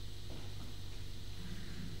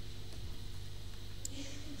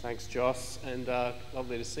Thanks, Joss, and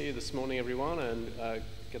lovely to see you this morning, everyone, and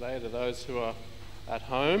g'day to those who are at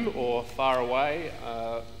home or far away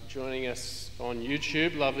joining us on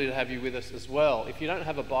YouTube. Lovely to have you with us as well. If you don't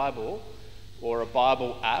have a Bible or a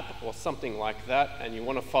Bible app or something like that and you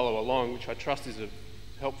want to follow along, which I trust is a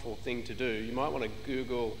helpful thing to do, you might want to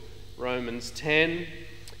Google Romans 10,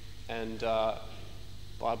 and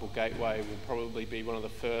Bible Gateway will probably be one of the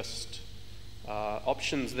first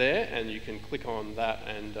options there, and you can click on that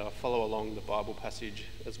and follow along the Bible passage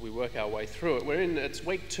as we work our way through it. It's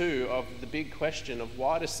week 2 of the big question of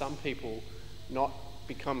why do some people not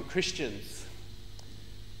become Christians?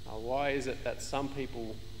 Why is it that some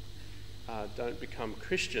people don't become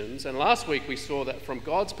Christians? And last week we saw that from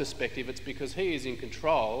God's perspective, it's because He is in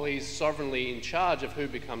control. He's sovereignly in charge of who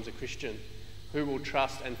becomes a Christian, who will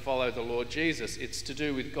trust and follow the Lord Jesus. It's to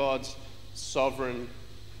do with God's sovereign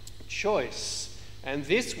choice. And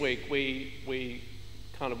this week we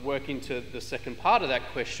kind of work into the second part of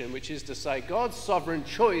that question, which is to say God's sovereign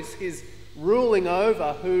choice, His ruling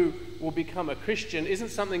over who will become a Christian, isn't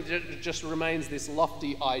something that just remains this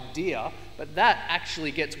lofty idea, but that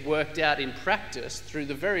actually gets worked out in practice through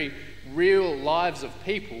the very real lives of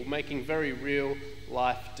people making very real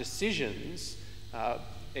life decisions,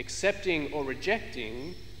 accepting or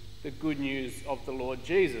rejecting the good news of the Lord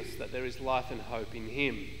Jesus, that there is life and hope in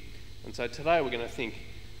Him. And so today we're going to think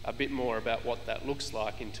a bit more about what that looks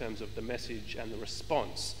like in terms of the message and the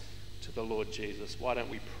response to the Lord Jesus. Why don't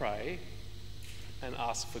we pray and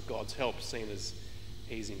ask for God's help, seeing as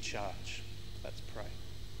He's in charge? Let's pray.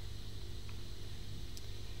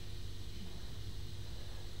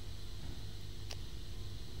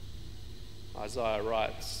 Isaiah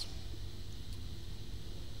writes,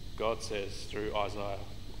 God says through Isaiah,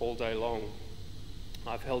 all day long,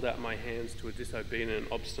 I've held out my hands to a disobedient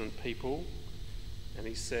and obstinate people. And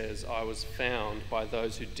He says, I was found by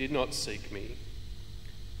those who did not seek me.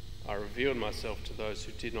 I revealed myself to those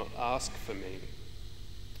who did not ask for me.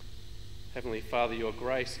 Heavenly Father, your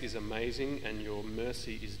grace is amazing and your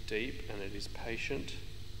mercy is deep and it is patient.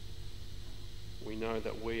 We know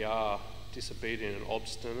that we are disobedient and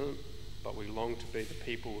obstinate, but we long to be the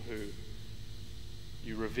people who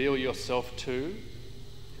you reveal yourself to,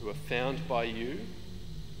 who are found by you.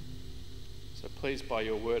 So please, by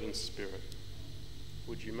your word and spirit,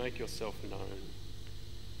 would you make yourself known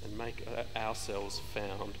and make ourselves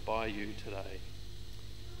found by you today,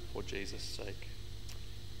 for Jesus' sake.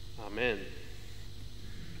 Amen.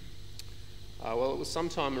 Well, it was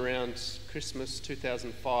sometime around Christmas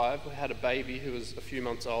 2005. We had a baby who was a few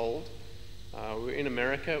months old. We were in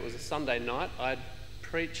America. It was a Sunday night. I'd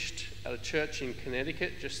preached at a church in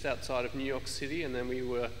Connecticut, just outside of New York City, and then we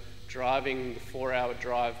were driving the 4-hour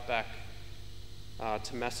drive back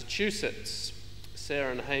to Massachusetts.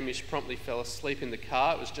 Sarah and Hamish promptly fell asleep in the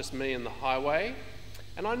car. It was just me and the highway.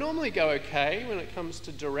 And I normally go okay when it comes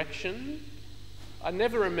to direction. I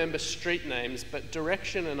never remember street names, but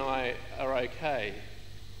direction and I are okay.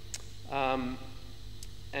 I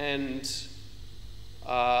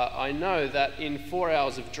know that in 4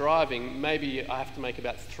 hours of driving, maybe I have to make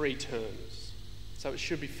about 3 turns. So it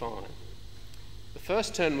should be fine. The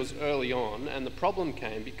first turn was early on, and the problem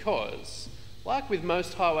came because, like with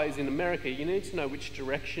most highways in America, you need to know which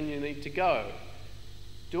direction you need to go.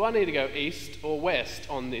 Do I need to go east or west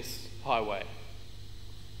on this highway?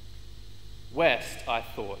 West, I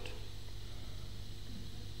thought.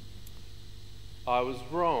 I was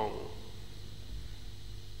wrong.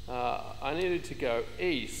 I needed to go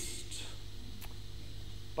east,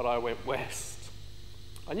 but I went west.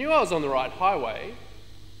 I knew I was on the right highway.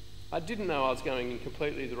 I didn't know I was going in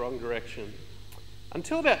completely the wrong direction.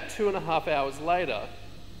 Until about 2.5 hours later,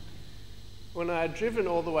 when I had driven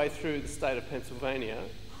all the way through the state of Pennsylvania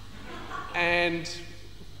and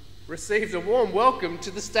received a warm welcome to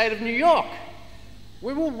the state of New York.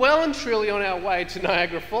 We were well and truly on our way to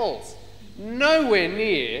Niagara Falls, nowhere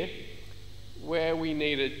near where we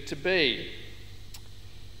needed to be.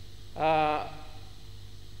 The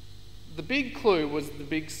big clue was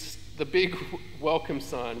the big welcome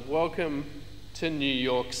sign, welcome to New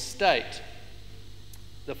York State.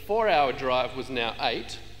 The 4-hour drive was now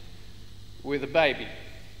 8 with a baby.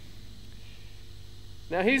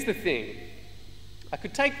 Now here's the thing. I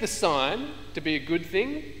could take the sign to be a good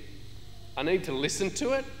thing. I need to listen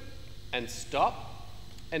to it and stop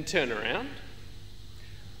and turn around.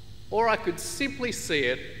 Or I could simply see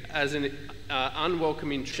it as an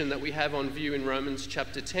unwelcome intrusion that we have on view in Romans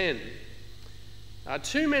chapter 10.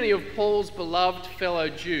 Too many of Paul's beloved fellow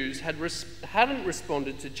Jews hadn't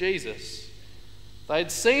responded to Jesus. They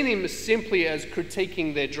had seen him simply as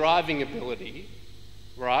critiquing their driving ability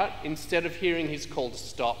right? Instead of hearing his call to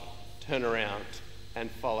stop, turn around and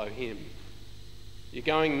follow him. You're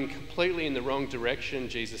going completely in the wrong direction,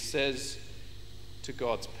 Jesus says to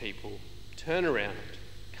God's people. Turn around,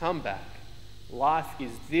 come back. Life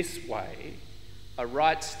is this way. A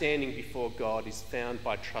right standing before God is found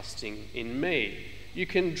by trusting in me. You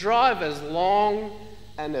can drive as long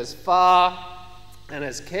and as far and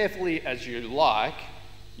as carefully as you like.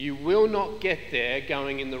 You will not get there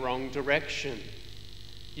going in the wrong direction.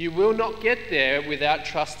 You will not get there without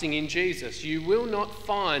trusting in Jesus. You will not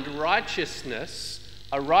find righteousness,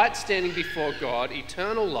 a right standing before God,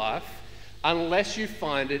 eternal life, unless you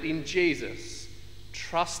find it in Jesus.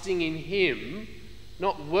 Trusting in him,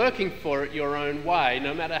 not working for it your own way,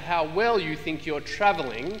 no matter how well you think you're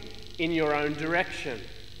travelling in your own direction.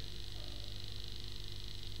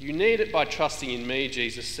 You need it by trusting in me,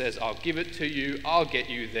 Jesus says. I'll give it to you. I'll get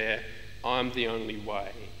you there. I'm the only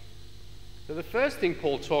way. So the first thing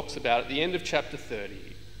Paul talks about at the end of chapter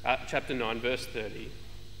 9, verse 30,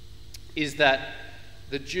 is that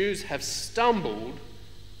the Jews have stumbled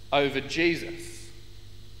over Jesus.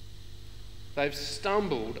 They've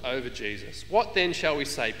stumbled over Jesus. What then shall we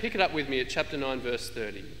say? Pick it up with me at chapter 9, verse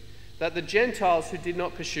 30. That the Gentiles who did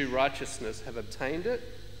not pursue righteousness have obtained it,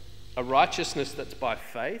 a righteousness that's by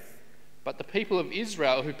faith, but the people of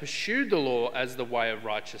Israel who pursued the law as the way of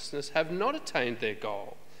righteousness have not attained their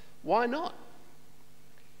goal. Why not?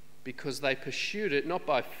 Because they pursued it not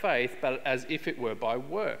by faith, but as if it were by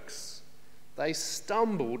works. They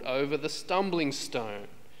stumbled over the stumbling stone.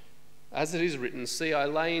 As it is written, see, I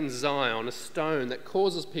lay in Zion a stone that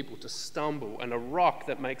causes people to stumble and a rock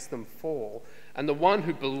that makes them fall. And the one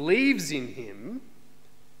who believes in him,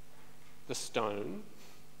 the stone,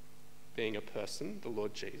 being a person, the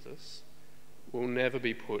Lord Jesus, will never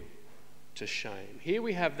be put to shame. Here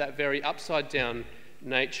we have that very upside down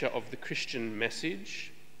nature of the Christian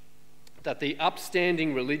message, that the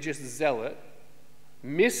upstanding religious zealot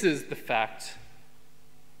misses the fact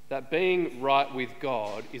that being right with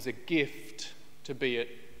God is a gift to be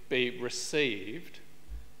received.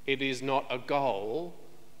 It is not a goal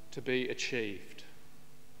to be achieved.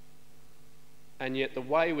 And yet the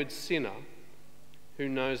wayward sinner who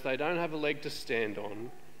knows they don't have a leg to stand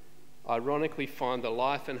on, ironically find the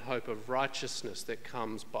life and hope of righteousness that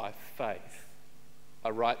comes by faith,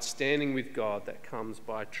 a right standing with God that comes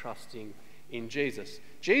by trusting in Jesus.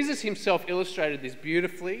 Jesus himself illustrated this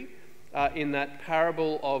beautifully in that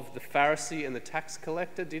parable of the Pharisee and the tax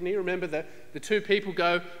collector. Didn't he? Remember the two people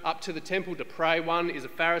go up to the temple to pray. One is a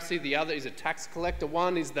Pharisee, the other is a tax collector.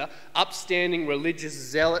 One is the upstanding religious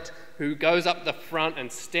zealot who goes up the front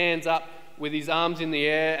and stands up with his arms in the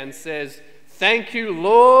air and says, "Thank you,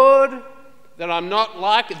 Lord, that I'm not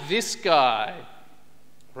like this guy."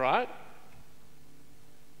 Right?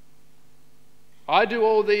 I do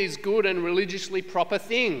all these good and religiously proper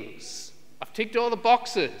things. I've ticked all the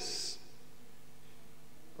boxes.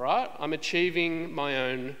 Right? I'm achieving my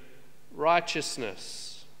own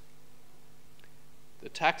righteousness. The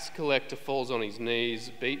tax collector falls on his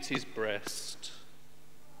knees, beats his breast.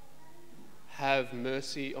 Have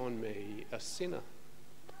mercy on me, a sinner.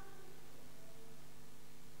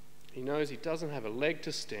 He knows he doesn't have a leg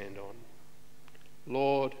to stand on.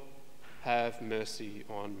 Lord, have mercy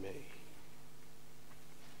on me.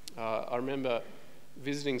 I remember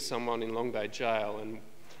visiting someone in Long Bay Jail and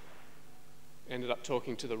ended up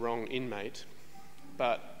talking to the wrong inmate.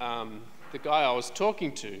 But the guy I was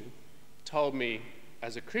talking to told me,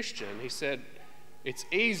 as a Christian, he said, it's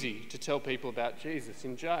easy to tell people about Jesus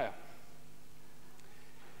in jail,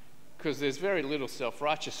 because there's very little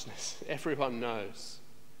self-righteousness. Everyone knows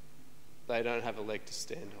they don't have a leg to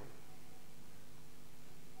stand on.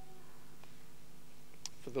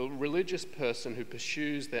 For the religious person who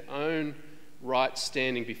pursues their own right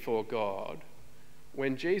standing before God,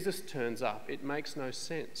 when Jesus turns up, it makes no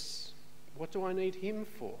sense. What do I need him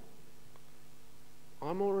for?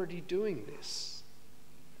 I'm already doing this.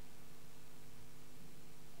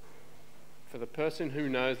 For the person who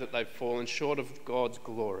knows that they've fallen short of God's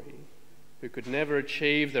glory, who could never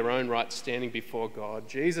achieve their own right standing before God,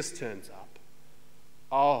 Jesus turns up.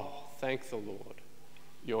 Oh, thank the Lord,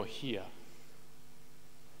 you're here.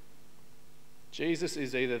 Jesus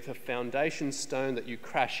is either the foundation stone that you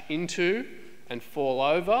crash into and fall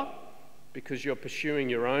over because you're pursuing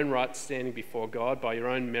your own right standing before God by your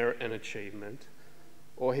own merit and achievement,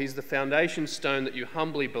 or he's the foundation stone that you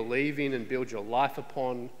humbly believe in and build your life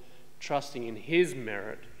upon, trusting in his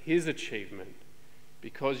merit, his achievement,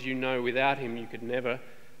 because you know without him you could never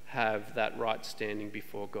have that right standing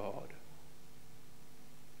before God.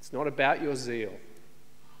 It's not about your zeal.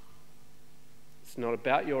 It's not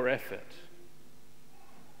about your effort.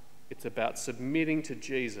 It's about submitting to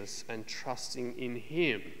Jesus and trusting in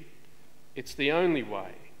him. It's the only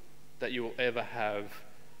way that you will ever have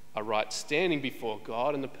a right standing before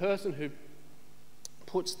God. And the person who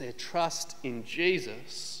puts their trust in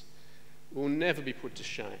Jesus will never be put to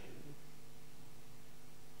shame.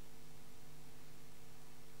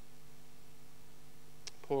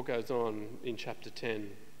 Paul goes on in chapter 10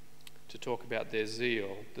 to talk about their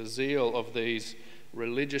zeal, the zeal of these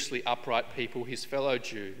religiously upright people, his fellow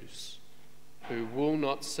Jews, who will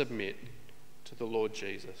not submit to the Lord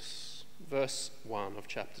Jesus. Verse 1 of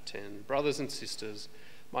chapter 10, brothers and sisters,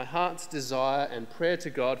 my heart's desire and prayer to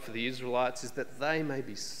God for the Israelites is that they may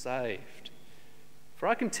be saved. For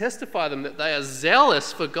I can testify them that they are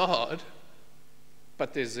zealous for God,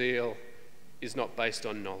 but their zeal is not based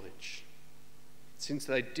on knowledge. Since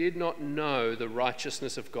they did not know the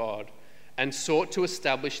righteousness of God and sought to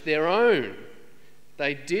establish their own,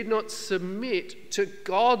 they did not submit to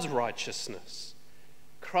God's righteousness.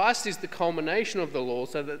 Christ is the culmination of the law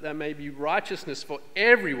so that there may be righteousness for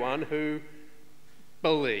everyone who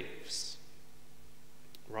believes.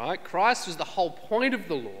 Right? Christ was the whole point of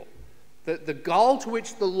the law, the goal to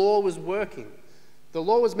which the law was working. The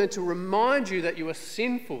law was meant to remind you that you are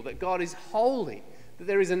sinful, that God is holy, that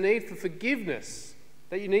there is a need for forgiveness,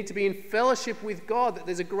 that you need to be in fellowship with God, that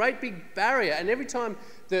there's a great big barrier. And every time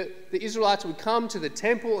the Israelites would come to the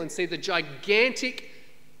temple and see the gigantic,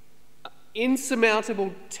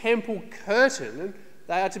 insurmountable temple curtain,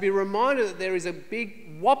 they are to be reminded that there is a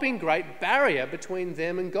big, whopping great barrier between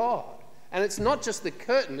them and God. And it's not just the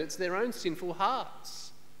curtain, it's their own sinful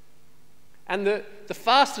hearts. And the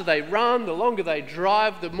faster they run, the longer they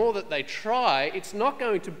drive, the more that they try, it's not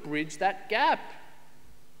going to bridge that gap.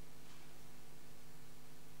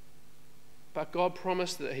 But God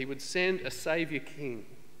promised that he would send a Saviour King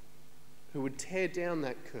who would tear down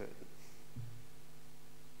that curtain,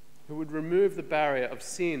 who would remove the barrier of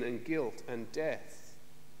sin and guilt and death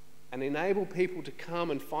and enable people to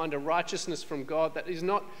come and find a righteousness from God that is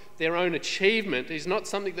not their own achievement, is not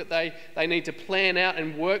something that they need to plan out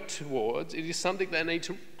and work towards. It is something they need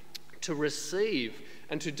to receive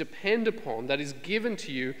and to depend upon, that is given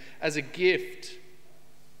to you as a gift.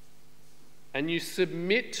 And you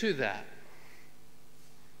submit to that.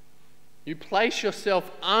 You place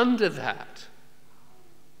yourself under that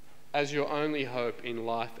as your only hope in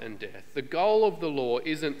life and death. The goal of the law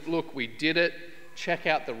isn't, look, we did it, check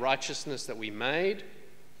out the righteousness that we made.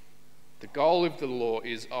 The goal of the law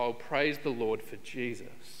is, oh, praise the Lord for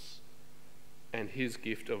Jesus and his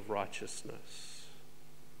gift of righteousness.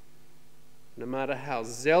 No matter how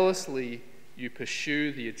zealously you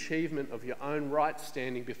pursue the achievement of your own right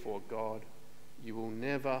standing before God, you will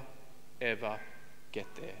never, ever get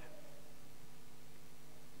there.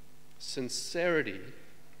 Sincerity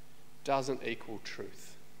doesn't equal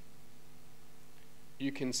truth.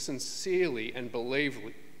 You can sincerely and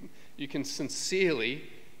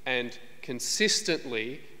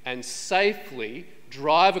consistently and safely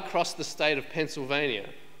drive across the state of Pennsylvania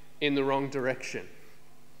in the wrong direction.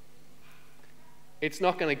 It's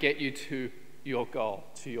not going to get you to your goal,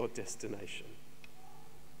 to your destination.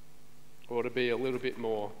 Or to be a little bit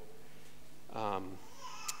more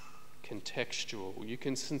contextual, you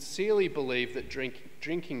can sincerely believe that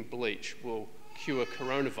drinking bleach will cure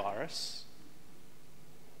coronavirus,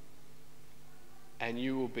 and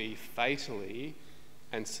you will be fatally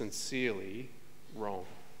and sincerely wrong.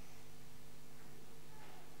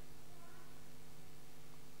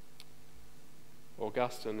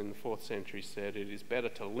 Augustine in the 4th century said, it is better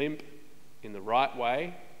to limp in the right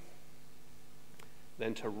way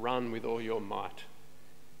than to run with all your might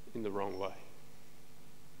in the wrong way.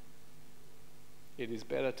 It is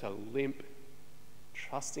better to limp,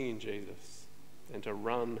 trusting in Jesus, than to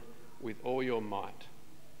run with all your might,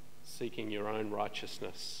 seeking your own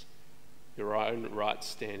righteousness, your own right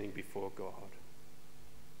standing before God.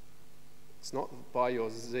 It's not by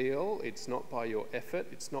your zeal, it's not by your effort,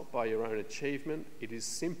 it's not by your own achievement. It is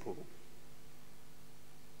simple.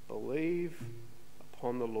 Believe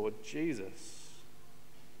upon the Lord Jesus.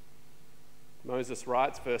 Moses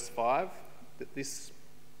writes, verse 5,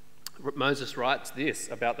 Moses writes this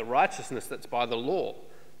about the righteousness that's by the law.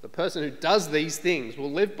 The person who does these things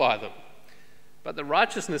will live by them. But the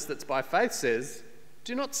righteousness that's by faith says,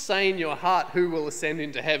 do not say in your heart who will ascend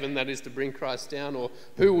into heaven, that is to bring Christ down, or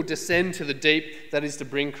who will descend to the deep, that is to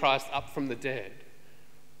bring Christ up from the dead.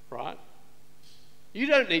 Right? You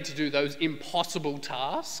don't need to do those impossible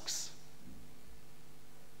tasks.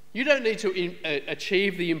 You don't need to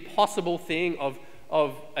achieve the impossible thing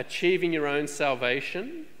of achieving your own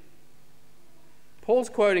salvation. Paul's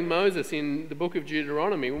quoting Moses in the book of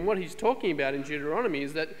Deuteronomy, and what he's talking about in Deuteronomy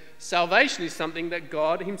is that salvation is something that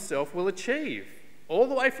God himself will achieve. All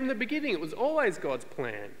the way from the beginning, it was always God's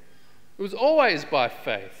plan. It was always by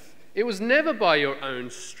faith. It was never by your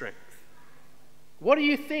own strength. What do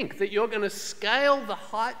you think? That you're going to scale the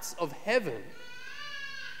heights of heaven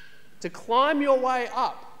to climb your way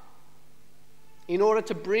up in order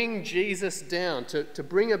to bring Jesus down, to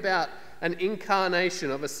bring about an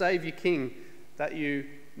incarnation of a Saviour King that you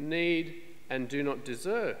need and do not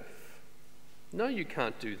deserve? No, you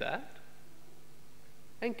can't do that.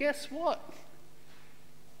 And guess what?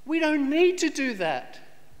 We don't need to do that,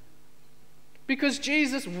 because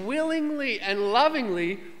Jesus willingly and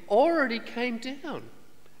lovingly already came down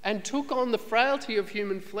and took on the frailty of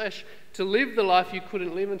human flesh to live the life you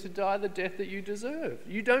couldn't live and to die the death that you deserve.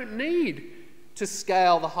 You don't need to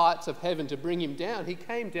scale the heights of heaven to bring him down. He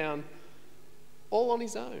came down all on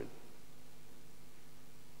his own.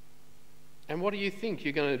 And what do you think?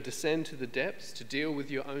 You're going to descend to the depths to deal with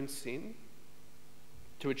your own sin?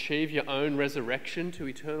 To achieve your own resurrection to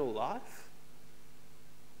eternal life?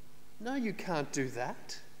 No, you can't do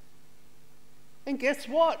that. And guess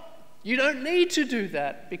what? You don't need to do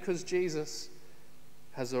that, because Jesus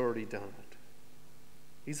has already done it.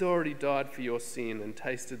 He's already died for your sin and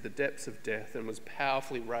tasted the depths of death and was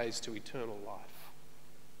powerfully raised to eternal life.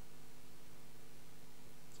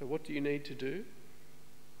 So what do you need to do?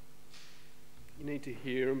 You need to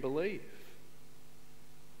hear and believe.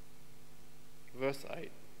 Verse 8,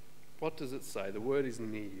 what does it say? The word is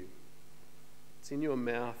near you. It's in your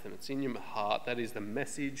mouth and it's in your heart. That is the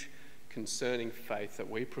message concerning faith that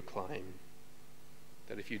we proclaim.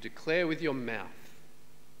 That if you declare with your mouth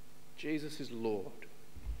Jesus is Lord,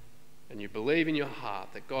 and you believe in your heart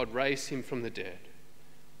that God raised him from the dead,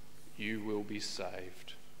 you will be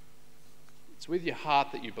saved. It's with your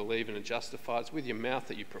heart that you believe and are justified. It's with your mouth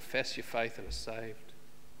that you profess your faith and are saved.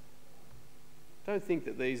 Don't think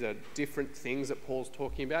that these are different things that Paul's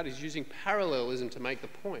talking about. He's using parallelism to make the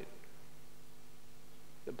point.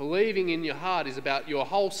 That believing in your heart is about your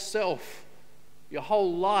whole self, your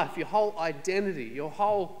whole life, your whole identity, your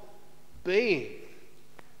whole being.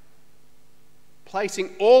 Placing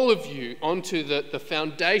all of you onto the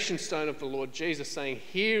foundation stone of the Lord Jesus, saying,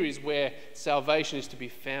 here is where salvation is to be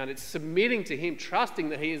found. It's submitting to him, trusting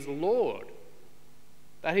that he is Lord.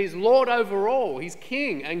 That he's Lord over all. He's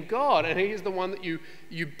King and God, and he is the one that you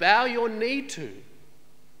bow your knee to.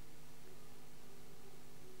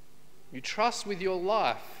 You trust with your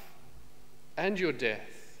life and your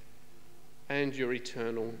death and your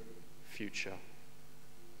eternal future.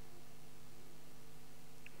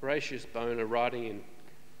 Horatius Bonar, writing in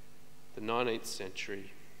the 19th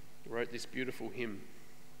century, wrote this beautiful hymn.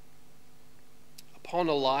 Upon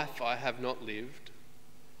a life I have not lived,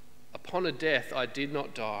 upon a death I did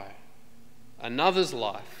not die. Another's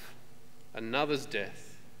life, another's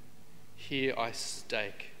death, here I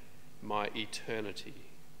stake my eternity.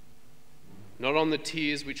 Not on the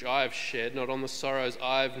tears which I have shed, not on the sorrows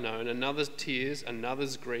I have known, another's tears,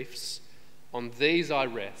 another's griefs, on these I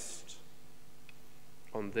rest,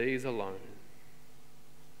 on these alone.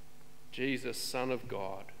 Jesus, Son of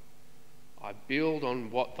God, I build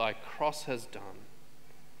on what thy cross has done.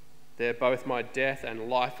 There both my death and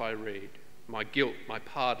life I read, my guilt, my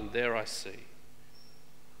pardon, there I see.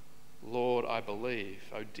 Lord, I believe,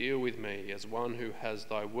 O deal with me as one who has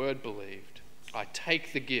thy word believed. I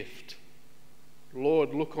take the gift.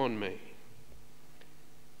 Lord, look on me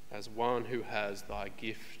as one who has thy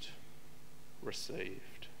gift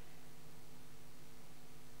received.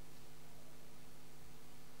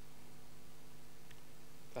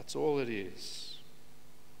 That's all it is.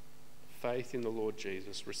 Faith in the Lord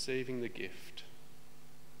Jesus, receiving the gift.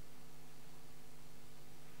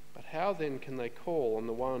 But how then can they call on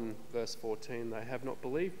the one, verse 14, they have not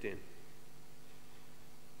believed in?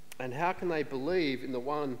 And how can they believe in the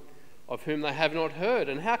one of whom they have not heard?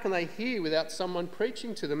 And how can they hear without someone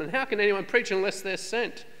preaching to them? And how can anyone preach unless they're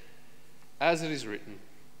sent? As it is written,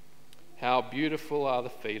 how beautiful are the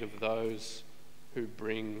feet of those who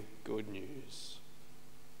bring good news.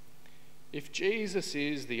 If Jesus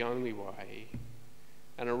is the only way,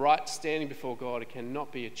 and a right standing before God, it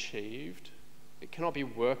cannot be achieved, it cannot be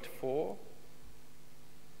worked for,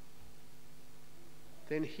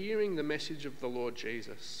 then hearing the message of the Lord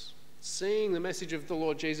Jesus, seeing the message of the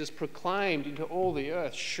Lord Jesus proclaimed into all the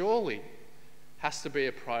earth, surely has to be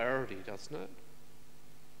a priority, doesn't it?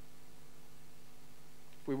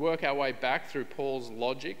 If we work our way back through Paul's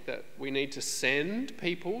logic that we need to send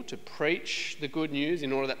people to preach the good news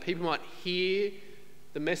in order that people might hear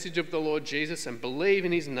the message of the Lord Jesus and believe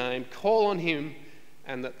in his name, call on him,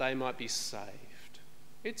 and that they might be saved.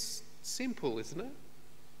 It's simple, isn't it?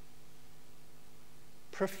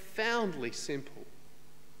 Profoundly simple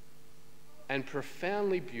and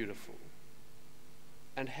profoundly beautiful.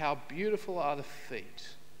 And how beautiful are the feet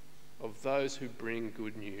of those who bring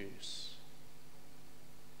good news.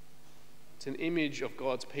 It's an image of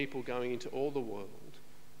God's people going into all the world,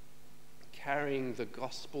 carrying the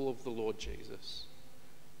gospel of the Lord Jesus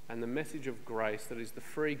and the message of grace that is the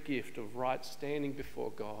free gift of right standing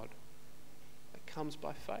before God that comes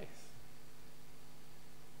by faith.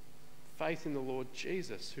 Faith in the Lord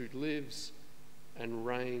Jesus, who lives and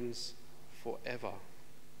reigns forever.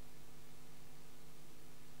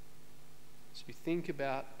 So you think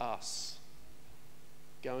about us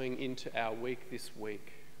going into our week this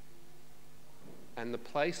week and the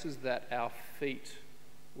places that our feet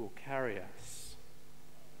will carry us,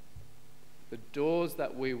 the doors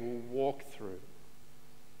that we will walk through,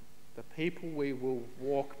 the people we will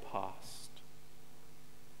walk past,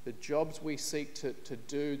 the jobs we seek to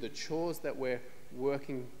do, the chores that we're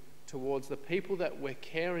working towards, the people that we're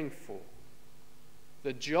caring for,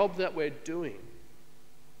 the job that we're doing,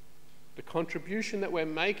 the contribution that we're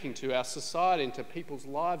making to our society and to people's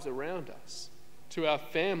lives around us, to our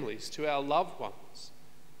families, to our loved ones.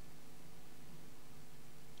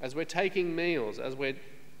 As we're taking meals, as we're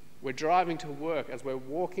driving to work, as we're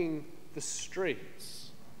walking the streets.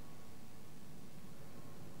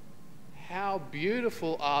 How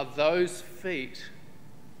beautiful are those feet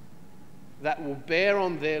that will bear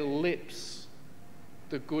on their lips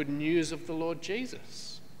the good news of the Lord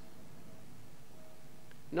Jesus.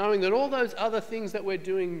 Knowing that all those other things that we're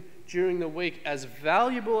doing during the week, as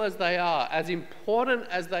valuable as they are, as important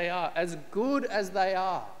as they are, as good as they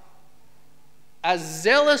are, as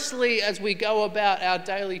zealously as we go about our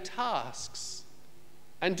daily tasks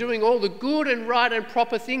and doing all the good and right and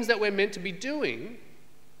proper things that we're meant to be doing,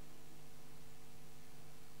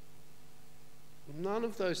 none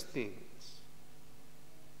of those things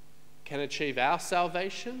can achieve our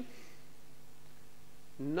salvation.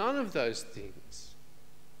 None of those things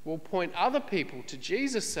will point other people to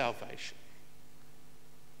Jesus' salvation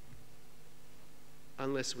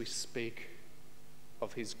unless we speak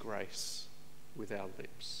of his grace with our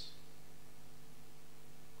lips.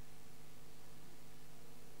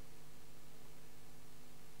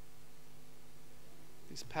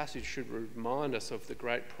 This passage should remind us of the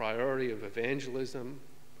great priority of evangelism,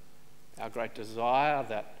 our great desire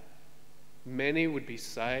that many would be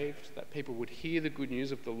saved, that people would hear the good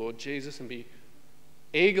news of the Lord Jesus and be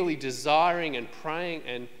eagerly desiring and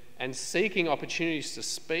praying and seeking opportunities to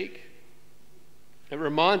speak. It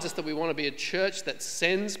reminds us that we want to be a church that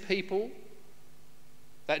sends people,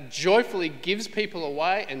 that joyfully gives people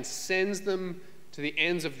away and sends them to the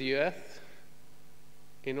ends of the earth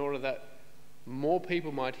in order that more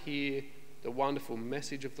people might hear the wonderful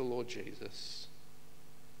message of the Lord Jesus.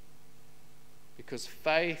 Because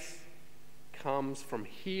faith comes from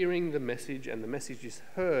hearing the message, and the message is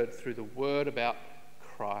heard through the word about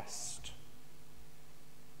Christ.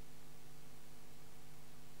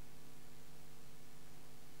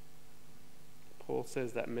 Paul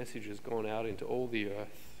says that message has gone out into all the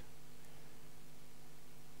earth,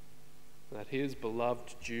 that his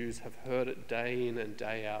beloved Jews have heard it day in and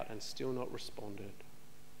day out and still not responded.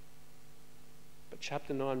 But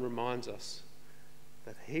chapter 9 reminds us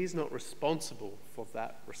that he's not responsible for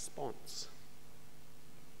that response.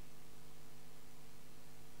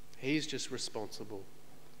 He's just responsible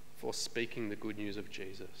for speaking the good news of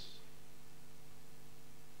Jesus.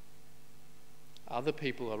 Other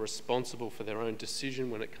people are responsible for their own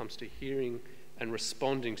decision when it comes to hearing and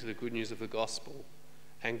responding to the good news of the gospel.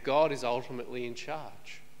 And God is ultimately in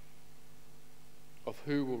charge of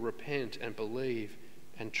who will repent and believe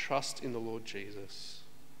and trust in the Lord Jesus.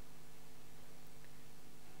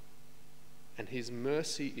 And his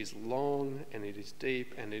mercy is long and it is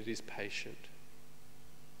deep and it is patient.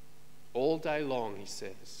 All day long, he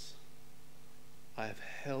says, I have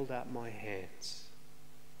held out my hands.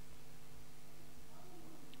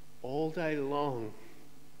 All day long,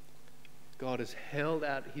 God has held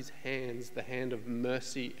out his hands, the hand of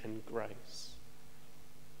mercy and grace.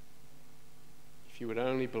 If you would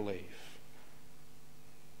only believe.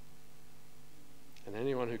 And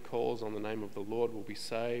anyone who calls on the name of the Lord will be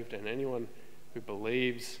saved, and anyone who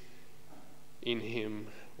believes in him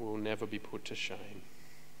will never be put to shame.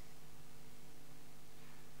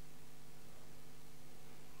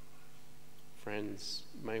 Friends,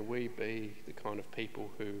 may we be the kind of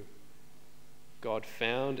people who God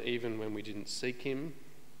found even when we didn't seek him,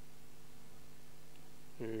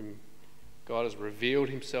 whom God has revealed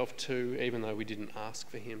himself to even though we didn't ask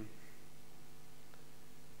for him.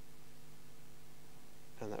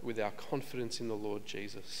 and that with our confidence in the Lord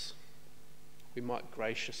Jesus, we might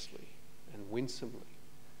graciously and winsomely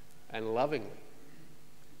and lovingly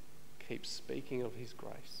keep speaking of his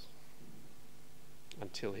grace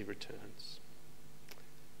until he returns.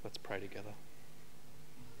 Let's pray together.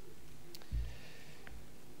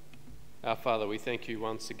 Our Father, we thank you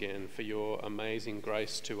once again for your amazing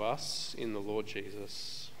grace to us in the Lord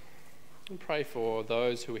Jesus. And pray for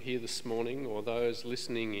those who are here this morning or those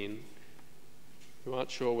listening in who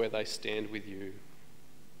aren't sure where they stand with you.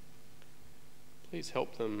 Please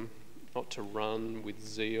help them not to run with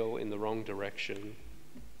zeal in the wrong direction,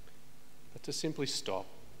 but to simply stop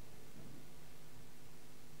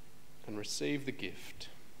and receive the gift,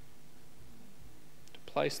 to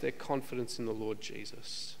place their confidence in the Lord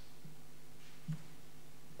Jesus,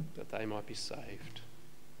 that they might be saved.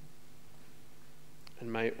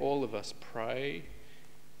 And may all of us pray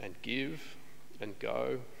and give and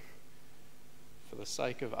go for the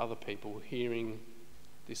sake of other people hearing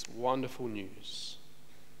this wonderful news.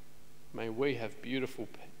 May we have beautiful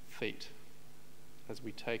feet as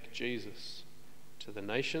we take Jesus to the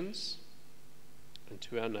nations and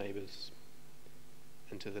to our neighbours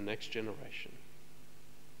and to the next generation.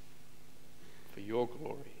 For your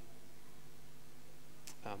glory.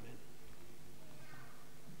 Amen.